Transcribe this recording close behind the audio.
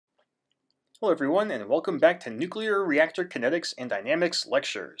Hello everyone, and welcome back to Nuclear Reactor Kinetics and Dynamics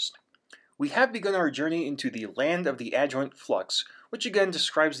lectures. We have begun our journey into the land of the adjoint flux, which again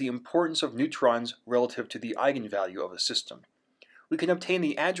describes the importance of neutrons relative to the eigenvalue of a system. We can obtain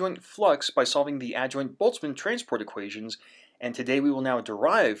the adjoint flux by solving the adjoint Boltzmann transport equations, and today we will now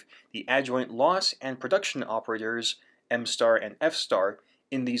derive the adjoint loss and production operators m star and f star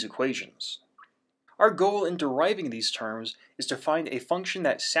in these equations. Our goal in deriving these terms is to find a function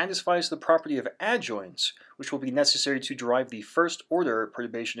that satisfies the property of adjoints, which will be necessary to derive the first-order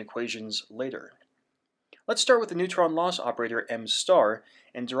perturbation equations later. Let's start with the neutron loss operator m star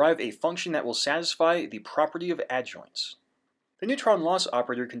and derive a function that will satisfy the property of adjoints. The neutron loss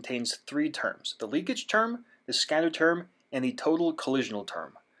operator contains three terms: the leakage term, the scatter term, and the total collisional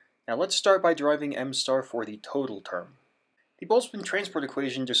term. Now let's start by deriving m star for the total term. The Boltzmann transport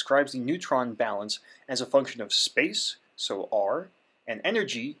equation describes the neutron balance as a function of space, so r, and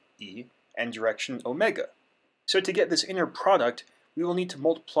energy, E, and direction, omega. So to get this inner product, we will need to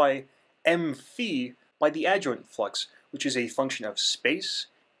multiply m phi by the adjoint flux, which is a function of space,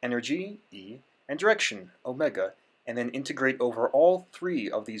 energy, E, and direction, omega, and then integrate over all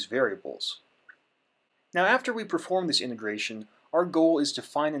three of these variables. Now after we perform this integration, our goal is to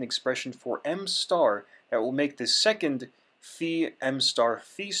find an expression for m star that will make the second phi m star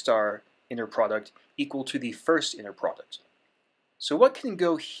phi star inner product equal to the first inner product. So what can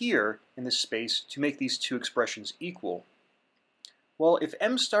go here in this space to make these two expressions equal? Well, if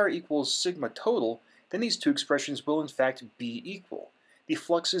m star equals sigma total, then these two expressions will in fact be equal. The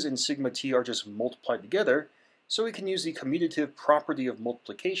fluxes in sigma t are just multiplied together, so we can use the commutative property of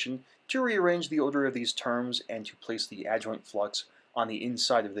multiplication to rearrange the order of these terms and to place the adjoint flux on the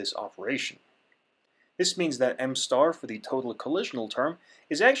inside of this operation. This means that m star for the total collisional term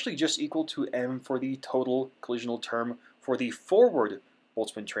is actually just equal to m for the total collisional term for the forward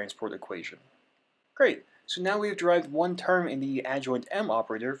Boltzmann transport equation. Great, so now we've derived one term in the adjoint m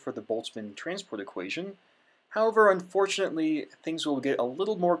operator for the Boltzmann transport equation. However, unfortunately, things will get a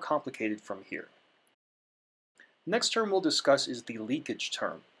little more complicated from here. The next term we'll discuss is the leakage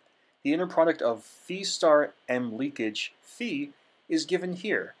term. The inner product of phi star m leakage phi is given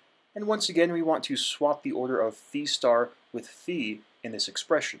here. And once again, we want to swap the order of phi star with phi in this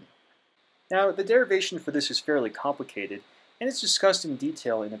expression. Now, the derivation for this is fairly complicated, and it's discussed in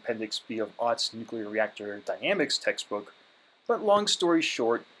detail in Appendix B of Ott's Nuclear Reactor Dynamics textbook, but long story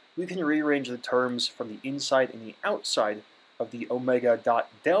short, we can rearrange the terms from the inside and the outside of the omega dot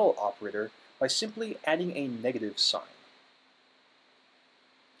del operator by simply adding a negative sign.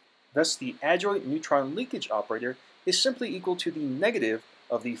 Thus, the adjoint neutron leakage operator is simply equal to the negative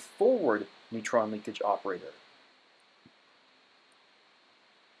of the forward neutron leakage operator.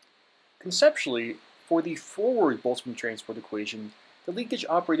 Conceptually, for the forward Boltzmann transport equation, the leakage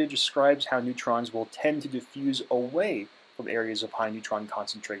operator describes how neutrons will tend to diffuse away from areas of high neutron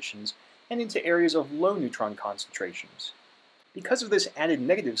concentrations and into areas of low neutron concentrations. Because of this added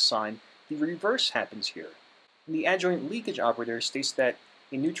negative sign, the reverse happens here. And the adjoint leakage operator states that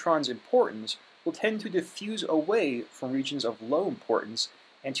a neutron's importance will tend to diffuse away from regions of low importance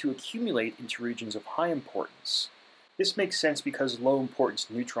and to accumulate into regions of high importance. This makes sense because low importance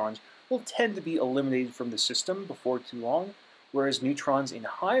neutrons will tend to be eliminated from the system before too long, whereas neutrons in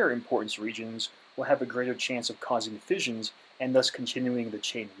higher importance regions will have a greater chance of causing fissions and thus continuing the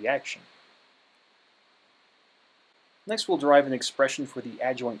chain reaction. Next, we'll derive an expression for the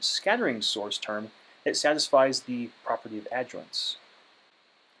adjoint scattering source term that satisfies the property of adjoints.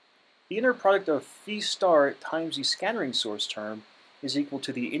 The inner product of phi star times the scattering source term is equal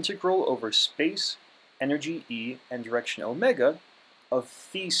to the integral over space, energy E, and direction omega of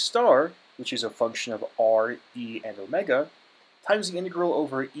phi star, which is a function of r, E, and omega, times the integral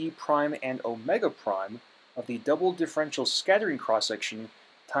over E prime and omega prime of the double differential scattering cross-section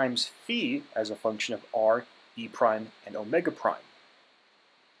times phi as a function of r, E prime, and omega prime.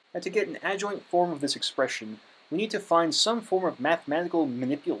 Now, to get an adjoint form of this expression, we need to find some form of mathematical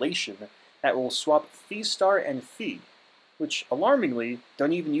manipulation that will swap phi star and phi, which, alarmingly,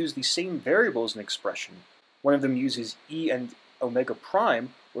 don't even use the same variables in expression. One of them uses E and omega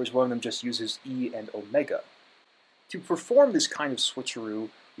prime, whereas one of them just uses E and omega. To perform this kind of switcheroo,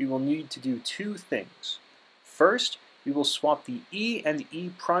 we will need to do two things. First, we will swap the E and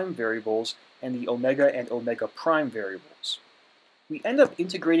E prime variables and the omega and omega prime variables. We end up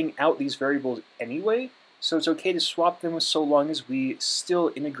integrating out these variables anyway, so it's okay to swap them so long as we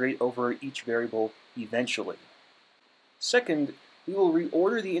still integrate over each variable eventually. Second, we will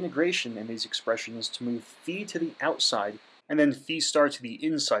reorder the integration in these expressions to move phi to the outside and then phi star to the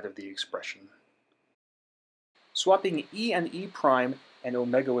inside of the expression. Swapping E and E prime and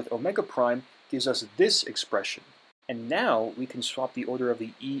omega with omega prime gives us this expression. And now we can swap the order of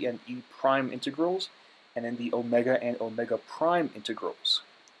the E and E prime integrals and then the omega and omega prime integrals.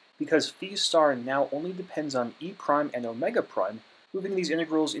 Because phi star now only depends on E prime and omega prime, moving these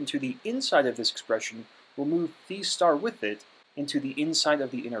integrals into the inside of this expression will move phi star with it into the inside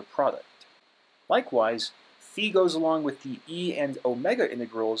of the inner product. Likewise, phi goes along with the E and omega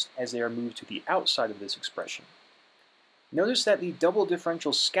integrals as they are moved to the outside of this expression. Notice that the double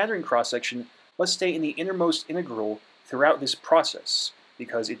differential scattering cross-section must stay in the innermost integral throughout this process,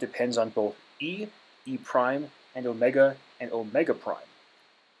 because it depends on both E, E prime, and omega prime.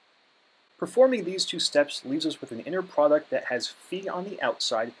 Performing these two steps leaves us with an inner product that has phi on the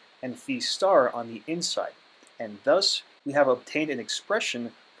outside and phi star on the inside, and thus we have obtained an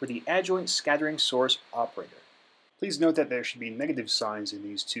expression for the adjoint scattering source operator. Please note that there should be negative signs in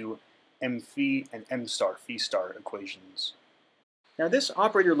these two m phi and m star phi star equations. Now this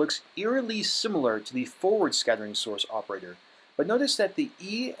operator looks eerily similar to the forward scattering source operator, but notice that the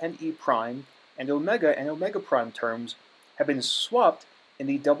E and E prime and omega prime terms have been swapped in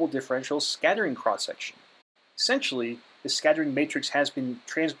the double differential scattering cross-section. Essentially, the scattering matrix has been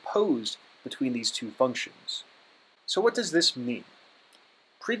transposed between these two functions. So what does this mean?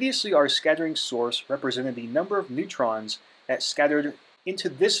 Previously, our scattering source represented the number of neutrons that scattered into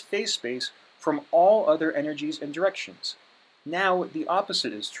this phase space from all other energies and directions. Now, the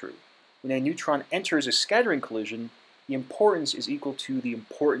opposite is true. When a neutron enters a scattering collision, the importance is equal to the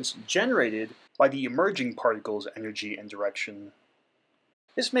importance generated by the emerging particle's energy and direction.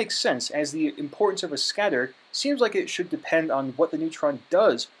 This makes sense, as the importance of a scatter seems like it should depend on what the neutron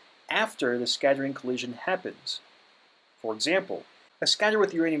does after the scattering collision happens. For example, a scatter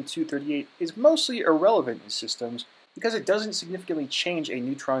with uranium-238 is mostly irrelevant in systems because it doesn't significantly change a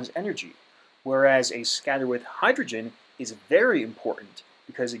neutron's energy, whereas a scatter with hydrogen is very important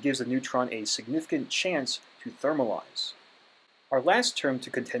because it gives the neutron a significant chance to thermalize. Our last term to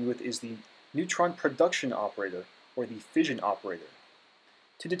contend with is the neutron production operator, or the fission operator.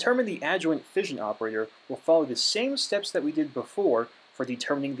 To determine the adjoint fission operator, we'll follow the same steps that we did before for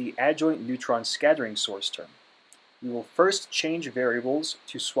determining the adjoint neutron scattering source term. We will first change variables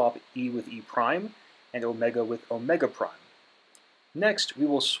to swap E with E prime and omega with omega prime. Next, we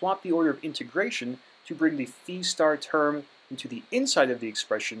will swap the order of integration to bring the phi star term into the inside of the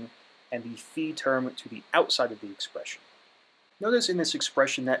expression and the phi term to the outside of the expression. Notice in this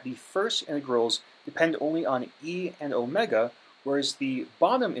expression that the first integrals depend only on E and omega, whereas the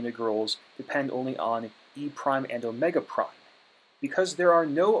bottom integrals depend only on E prime and omega prime. Because there are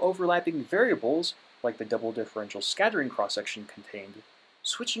no overlapping variables, like the double differential scattering cross-section contained,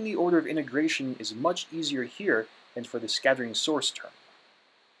 switching the order of integration is much easier here than for the scattering source term.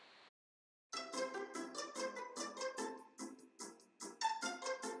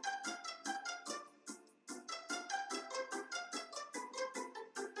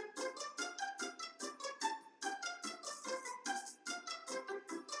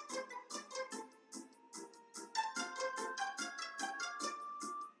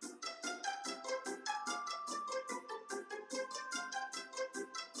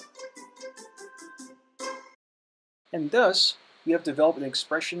 And thus, we have developed an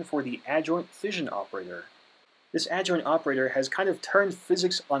expression for the adjoint fission operator. This adjoint operator has kind of turned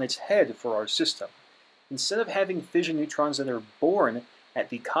physics on its head for our system. Instead of having fission neutrons that are born at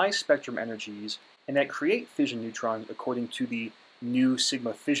the chi spectrum energies and that create fission neutrons according to the nu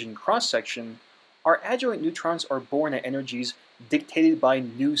sigma fission cross-section, our adjoint neutrons are born at energies dictated by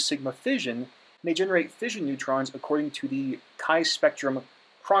nu sigma fission, and they generate fission neutrons according to the chi spectrum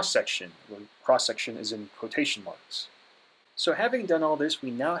cross-section, where cross-section is in quotation marks. So having done all this,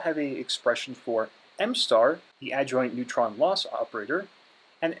 we now have an expression for m star, the adjoint neutron loss operator,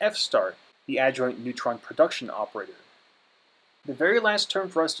 and f star, the adjoint neutron production operator. The very last term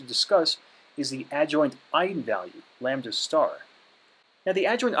for us to discuss is the adjoint eigenvalue, lambda star. Now the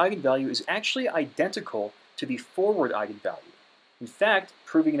adjoint eigenvalue is actually identical to the forward eigenvalue. In fact,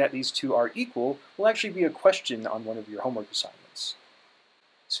 proving that these two are equal will actually be a question on one of your homework assignments.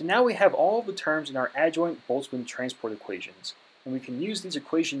 So now we have all of the terms in our adjoint Boltzmann transport equations, and we can use these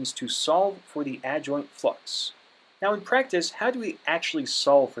equations to solve for the adjoint flux. Now in practice, how do we actually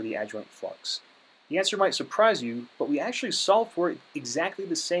solve for the adjoint flux? The answer might surprise you, but we actually solve for it exactly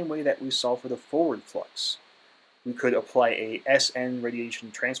the same way that we solve for the forward flux. We could apply a SN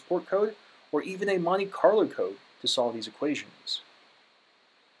radiation transport code, or even a Monte Carlo code to solve these equations.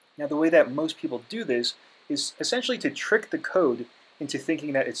 Now the way that most people do this is essentially to trick the code into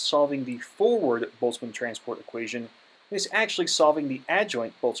thinking that it's solving the forward Boltzmann transport equation, and it's actually solving the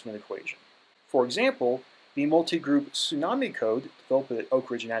adjoint Boltzmann equation. For example, The multi-group tsunami code, developed at Oak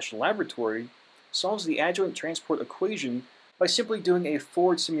Ridge National Laboratory, solves the adjoint transport equation by simply doing a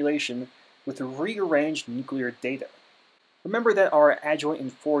forward simulation with rearranged nuclear data. Remember that our adjoint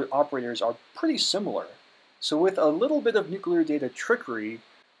and forward operators are pretty similar, so with a little bit of nuclear data trickery,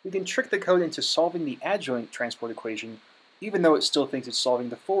 we can trick the code into solving the adjoint transport equation even though it still thinks it's solving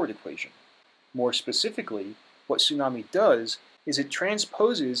the forward equation. More specifically, what Tsunami does is it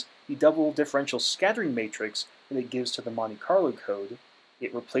transposes the double differential scattering matrix that it gives to the Monte Carlo code.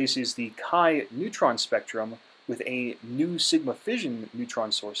 It replaces the chi neutron spectrum with a nu sigma fission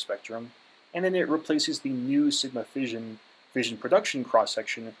neutron source spectrum, and then it replaces the nu sigma fission production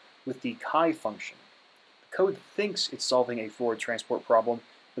cross-section with the chi function. The code thinks it's solving a forward transport problem,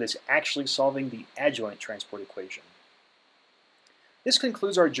 but it's actually solving the adjoint transport equation. This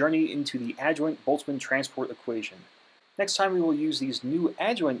concludes our journey into the Adjoint Boltzmann Transport Equation. Next time we will use these new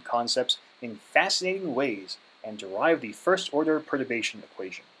adjoint concepts in fascinating ways and derive the first-order perturbation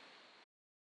equation.